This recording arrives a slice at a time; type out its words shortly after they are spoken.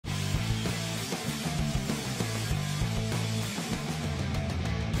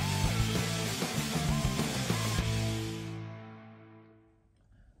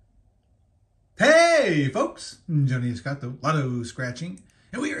Hey folks, Johnny Escato, Lotto Scratching,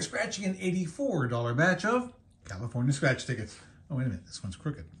 and we are scratching an $84 batch of California scratch tickets. Oh, wait a minute, this one's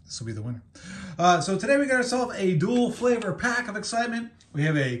crooked. This will be the winner. So today we got ourselves a dual flavor pack of excitement. We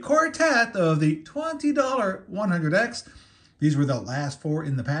have a quartet of the $20 100X. These were the last four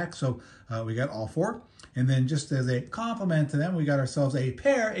in the pack, so we got all four. And then just as a compliment to them, we got ourselves a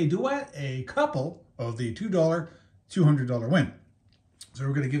pair, a duet, a couple of the $2 $200 win. So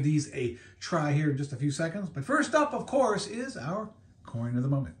we're going to give these a try here in just a few seconds. But first up, of course, is our coin of the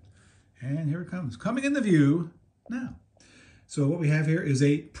moment. And here it comes, coming into view now. So what we have here is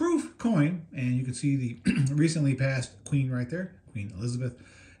a proof coin, and you can see the recently passed queen right there, Queen Elizabeth.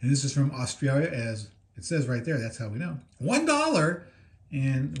 And this is from Australia, as it says right there. That's how we know. $1.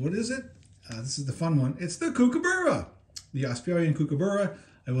 And what is it? This is the fun one. It's the Kookaburra, the Australian Kookaburra.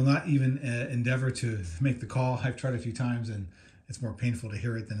 I will not even endeavor to make the call. I've tried a few times, and it's more painful to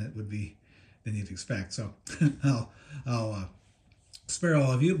hear it than it would be than you'd expect. So I'll spare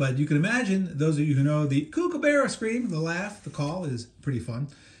all of you, but you can imagine, those of you who know the Kookaburra scream, the laugh, the call is pretty fun.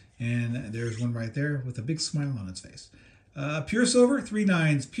 And there's one right there with a big smile on its face. Pure silver, 3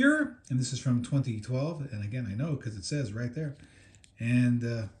 nines pure, and this is from 2012. And again, I know because it says right there.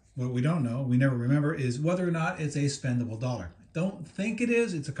 And what we don't know, we never remember, is whether or not it's a spendable dollar. Don't think it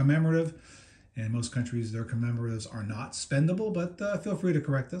is. It's a commemorative. In most countries, their commemoratives are not spendable, but feel free to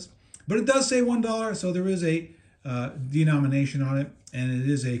correct us. But it does say $1, so there is a denomination on it, and it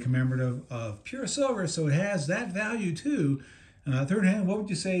is a commemorative of pure silver, so it has that value too. Third hand, what would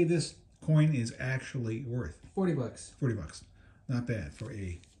you say this coin is actually worth? 40 bucks. 40 bucks. Not bad for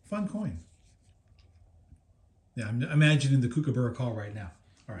a fun coin. Yeah, I'm imagining the Kookaburra call right now.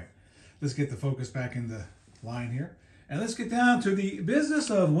 All right, let's get the focus back in the line here. And let's get down to the business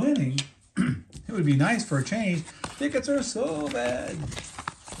of winning. It would be nice for a change. Tickets are so bad.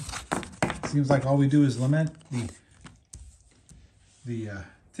 Seems like all we do is lament the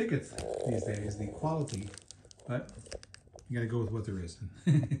tickets these days, the quality. But you got to go with what there is.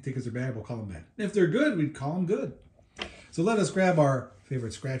 Tickets are bad, we'll call them bad. If they're good, we'd call them good. So let us grab our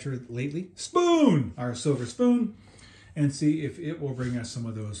favorite scratcher lately, Spoon, our silver spoon, and see if it will bring us some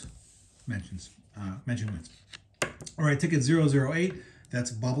of those mention wins. All right, ticket 008. That's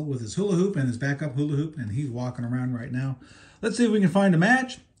Bubble with his hula hoop and his backup hula hoop, and he's walking around right now. Let's see if we can find a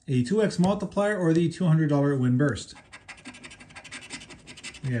match, a 2x multiplier, or the $200 win burst.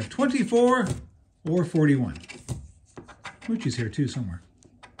 We have 24 or 41. Moochie's here too somewhere.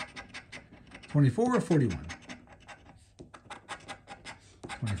 24 or 41.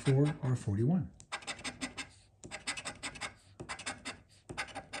 24 or 41.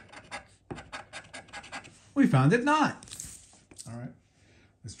 We found it not. All right.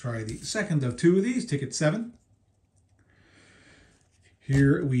 Let's try the second of two of these, ticket 7.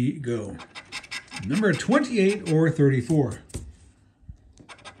 Here we go. Number 28 or 34.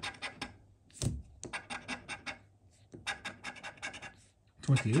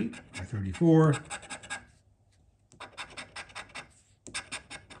 $28 or 34.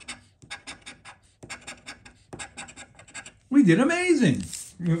 We did amazing.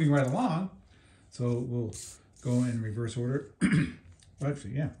 Moving right along. So we'll go in reverse order.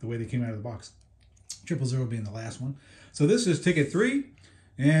 Actually, yeah, the way they came out of the box. 000 being the last one. So this is ticket 3.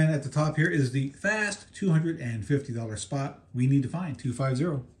 And at the top here is the fast $250 spot we need to find,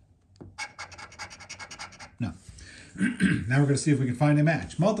 250. No. Now we're going to see if we can find a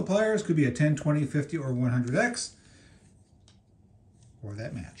match. Multipliers could be a 10, 20, 50, or 100X. Or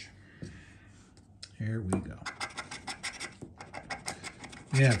that match. Here we go.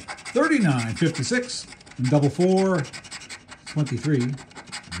 We have 39, 56, and double 4, 23,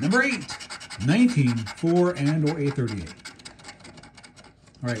 number 8, 19, 4, and or a 38.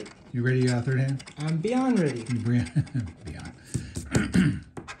 All right, you ready, third hand? I'm beyond ready. Beyond.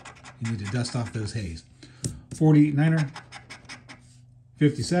 You need to dust off those haze. 49er,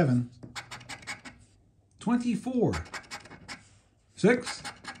 57, 24, 6,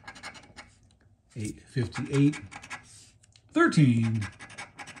 8, 58, 13,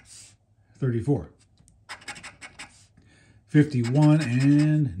 34. 51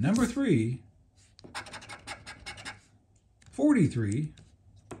 and number 3, 43,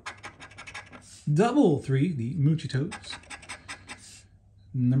 double 3, the Moochie Toads,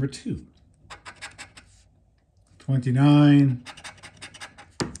 number 2, 29,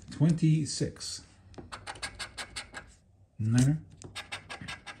 26, Niner,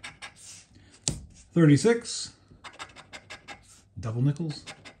 36, double nickels,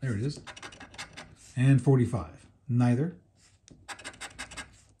 there it is, and 45, neither.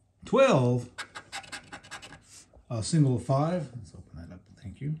 12, a single of 5. Let's open that up.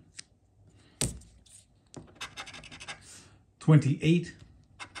 Thank you. 28.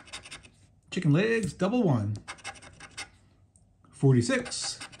 Chicken legs, double 1.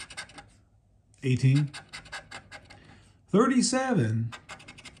 46. 18. 37.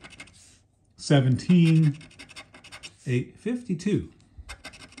 17. 8. 52.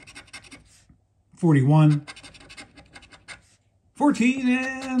 41. 14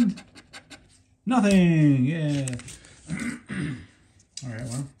 and nothing. Yeah. All right,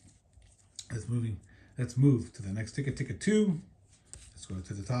 well, let's move to the next ticket. Ticket 2. Let's go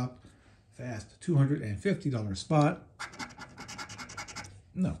to the top. Fast $250 spot.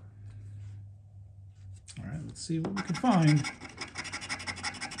 No. All right, let's see what we can find.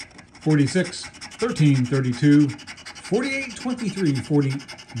 46, 13, 32, 48, 23,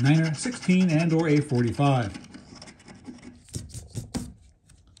 49, 16, and or a 45.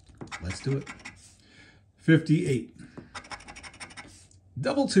 Let's do it. 58.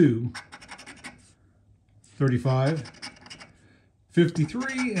 Double 2. 35.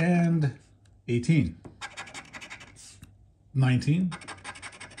 53 and 18. 19.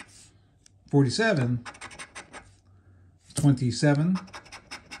 47. 27.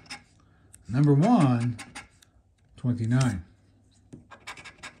 Number 1. 29.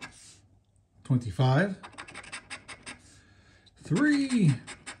 25. 3.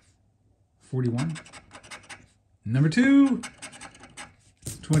 41. Number 2.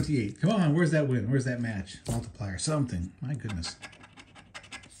 28. Come on, where's that win? Where's that match? Multiplier, something. My goodness.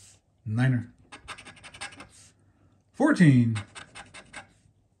 Niner. 14.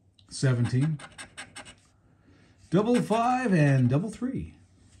 17. Double 5 and double 3.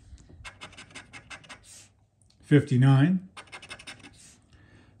 59.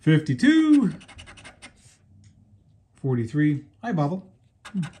 52. 43. Hi, Bobble.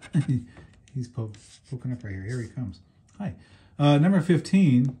 He's poking up right here. Here he comes. Hi. Number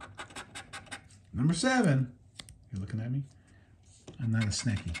 15. Number 7. You're looking at me? I'm not a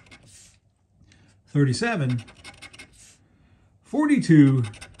snacky. 37. 42.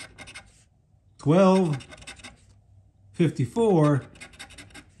 12. 54.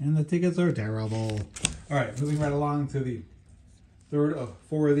 And the tickets are terrible. All right, moving right along to the third of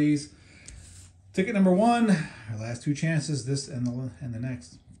 4 of these. Ticket number 1. Our last 2 chances. This and the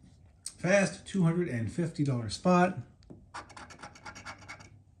next. Fast $250 spot.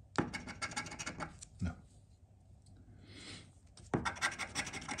 No.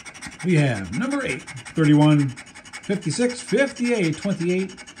 We have number 8, 31, 56, 58,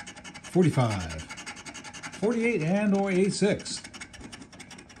 28, 45, 48, and or 86.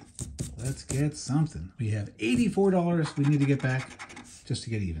 Let's get something. We have $84 we need to get back just to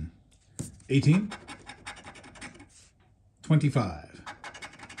get even. 18, 25.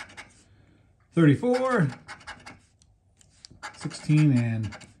 34, 16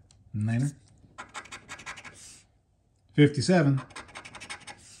 and 9er, 57,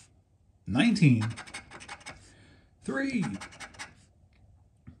 19, 3,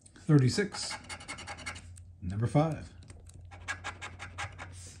 36, number 5,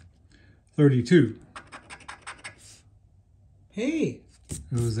 32. Hey!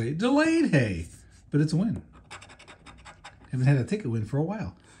 It was a delayed hay, but it's a win. Haven't had a ticket win for a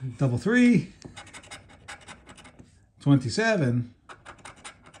while. Double 3, 27,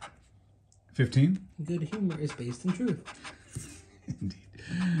 15. Good humor is based in truth. Indeed.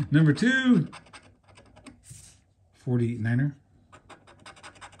 Number 2, 49er,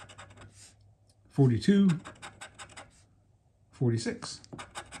 42, 46,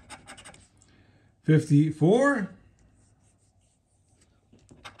 54,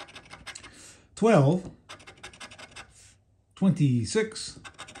 12, 26,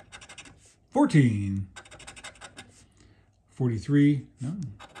 14, 43, no,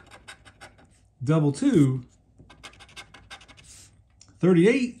 double 2,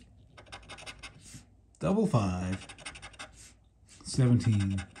 38, double 5,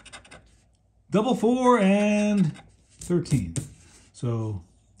 17, double 4, and 13. So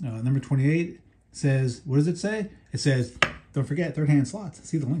number 28 says, what does it say? It says, don't forget third hand slots.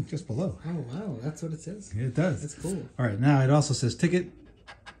 See the link just below. Oh, wow. That's what it says? It does. That's cool. All right, now it also says ticket.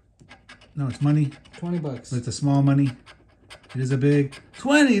 No, it's money. $20. But it's a small money. It is a big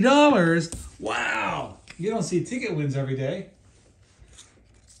 $20. Wow. You don't see ticket wins every day.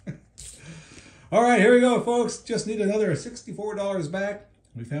 All right, here we go, folks. Just need another $64 back.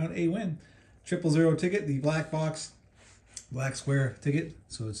 We found a win. 000 ticket, the black box, black square ticket.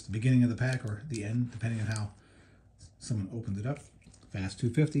 So it's the beginning of the pack or the end, depending on how someone opened it up. Fast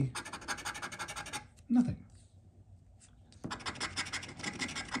 250. Nothing.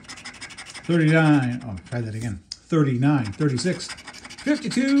 39. Oh, try that again. 39, 36,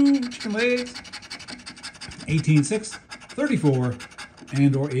 52, chicken legs, 18, 6, 34,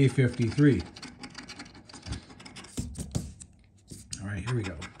 and or a 53. All right, here we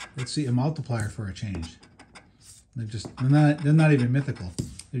go. Let's see a multiplier for a change. They're not even mythical.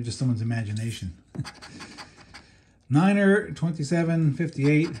 They're just someone's imagination. 9er, 27,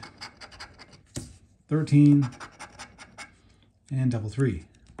 58, 13, and double 3.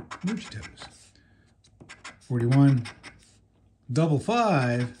 Moochie Toes. 41, double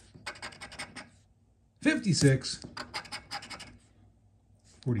 5, 56,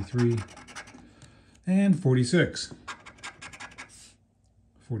 43, and 46.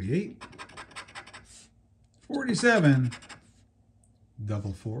 48, 47,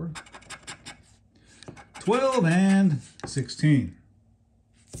 double 4, 12, and 16.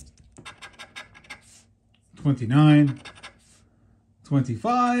 29,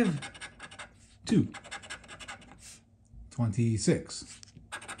 25, 2, 26,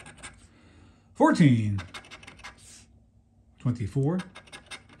 14, 24. At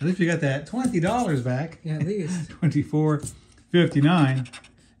least we got that $20 back. Yeah, at least. 24, 59,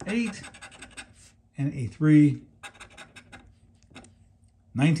 8, and a 3,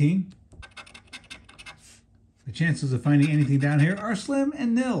 19. The chances of finding anything down here are slim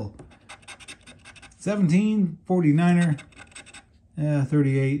and nil. 17, 49er,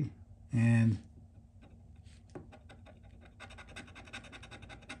 38, and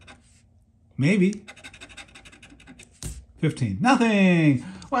maybe 15. Nothing!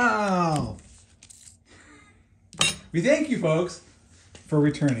 Wow! We thank you, folks, for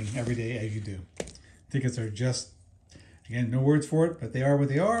returning every day as you do. Tickets are just, again, no words for it, but they are what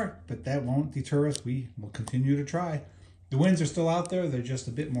they are. But that won't deter us. We will continue to try. The wins are still out there. They're just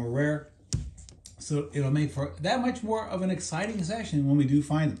a bit more rare. So it'll make for that much more of an exciting session when we do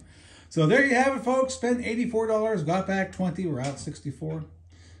find them. So there you have it, folks. Spent $84, got back 20. We're out 64.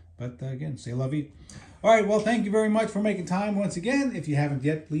 But again, say lovey. All right, well, thank you very much for making time once again. If you haven't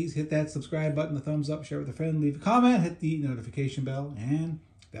yet, please hit that subscribe button, the thumbs up, share with a friend, leave a comment, hit the notification bell, and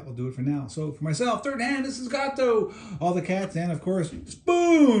that will do it for now. So for myself, Third Hand, this is Gato, all the cats, and of course,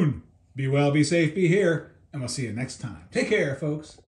 Spoon. Be well, be safe, be here, and we'll see you next time. Take care, folks.